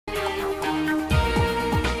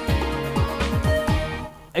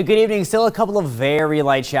Good evening. Still a couple of very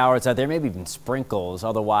light showers out there, maybe even sprinkles.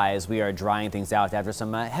 Otherwise, we are drying things out after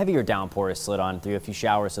some heavier downpours slid on through. A few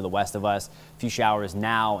showers to the west of us, a few showers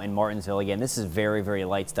now in Martinsville. Again, this is very, very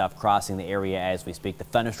light stuff crossing the area as we speak. The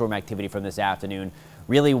thunderstorm activity from this afternoon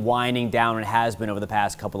really winding down and has been over the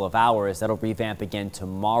past couple of hours. That'll revamp again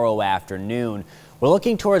tomorrow afternoon. We're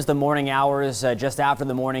looking towards the morning hours, just after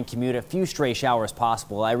the morning commute. A few stray showers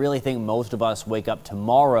possible. I really think most of us wake up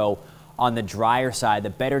tomorrow on the drier side.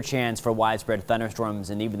 The better chance for widespread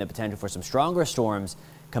thunderstorms and even the potential for some stronger storms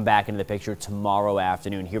come back into the picture tomorrow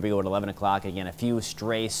afternoon. Here we go at 11 o'clock. Again, a few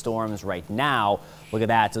stray storms right now. Look at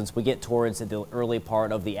that. Since we get towards the early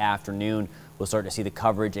part of the afternoon, we'll start to see the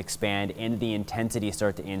coverage expand and the intensity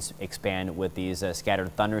start to expand with these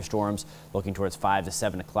scattered thunderstorms. Looking towards 5 to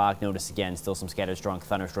 7 o'clock. Notice again, still some scattered strong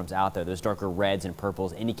thunderstorms out there. Those darker reds and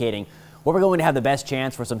purples indicating where we're going to have the best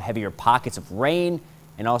chance for some heavier pockets of rain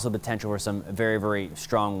and also potential for some very, very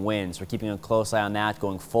strong winds. We're keeping a close eye on that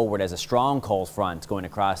going forward as a strong cold front going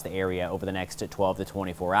across the area over the next 12 to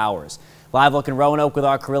 24 hours. Live look in Roanoke with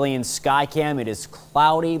our Carilion Skycam. It is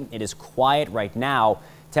cloudy. It is quiet right now.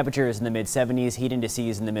 Temperatures in the mid-70s, heat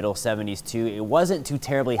indices in the middle 70s too. It wasn't too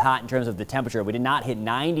terribly hot in terms of the temperature. We did not hit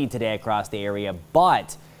 90 today across the area,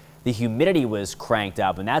 but the humidity was cranked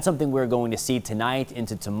up, and that's something we're going to see tonight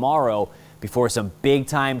into tomorrow before some big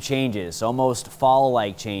time changes, almost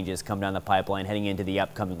fall-like changes come down the pipeline heading into the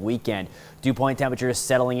upcoming weekend. Dew point temperatures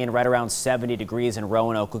settling in right around 70 degrees in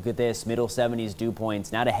Roanoke. Look at this, middle 70s dew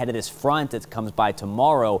points. Not ahead of this front that comes by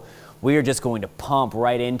tomorrow. We are just going to pump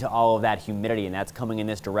right into all of that humidity, and that's coming in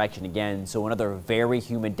this direction again. So another very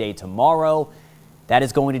humid day tomorrow. That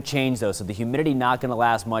is going to change though, so the humidity not going to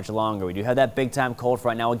last much longer. We do have that big time cold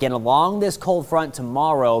front. Now again, along this cold front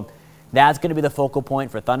tomorrow, that's going to be the focal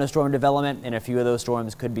point for thunderstorm development, and a few of those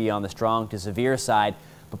storms could be on the strong to severe side.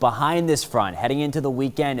 But behind this front, heading into the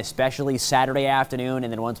weekend, especially Saturday afternoon,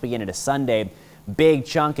 and then once we get into Sunday, big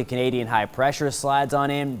chunk of Canadian high pressure slides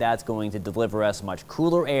on in. That's going to deliver us much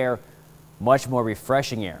cooler air, much more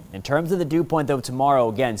refreshing air. In terms of the dew point though, tomorrow,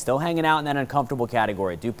 again, still hanging out in that uncomfortable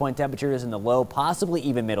category. Dew point temperatures in the low, possibly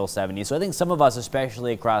even middle 70s. So I think some of us,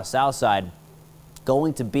 especially across South Side,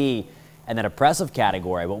 going to be in that oppressive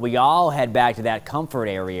category. But we all head back to that comfort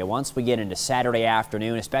area once we get into Saturday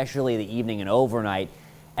afternoon, especially the evening and overnight.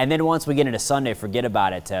 And then once we get into Sunday, forget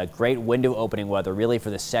about it. Great window opening weather really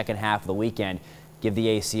for the second half of the weekend. Give the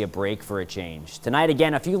AC a break for a change. Tonight,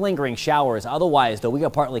 again, a few lingering showers. Otherwise, though, we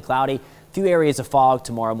got partly cloudy. A few areas of fog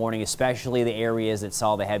tomorrow morning, especially the areas that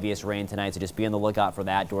saw the heaviest rain tonight. So just be on the lookout for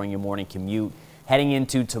that during your morning commute. Heading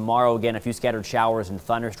into tomorrow, again, a few scattered showers and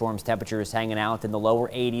thunderstorms. Temperatures hanging out in the lower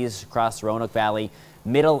 80s across the Roanoke Valley,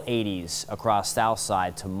 middle 80s across South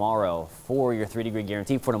Side tomorrow. For your 3-degree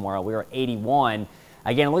guarantee for tomorrow, we are 81.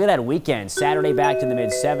 Again, look at that weekend. Saturday back to the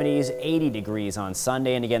mid-70s, 80 degrees on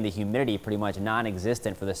Sunday. And again, the humidity pretty much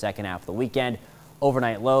non-existent for the second half of the weekend.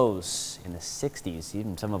 Overnight lows in the 60s,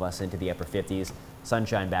 even some of us into the upper 50s.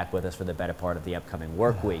 Sunshine back with us for the better part of the upcoming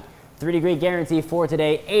work week. 3-degree guarantee for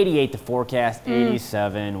today, 88 the forecast,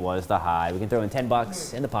 87 was the high. We can throw in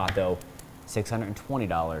 $10 in the pot though,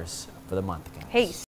 $620 for the month. Guys. Hey.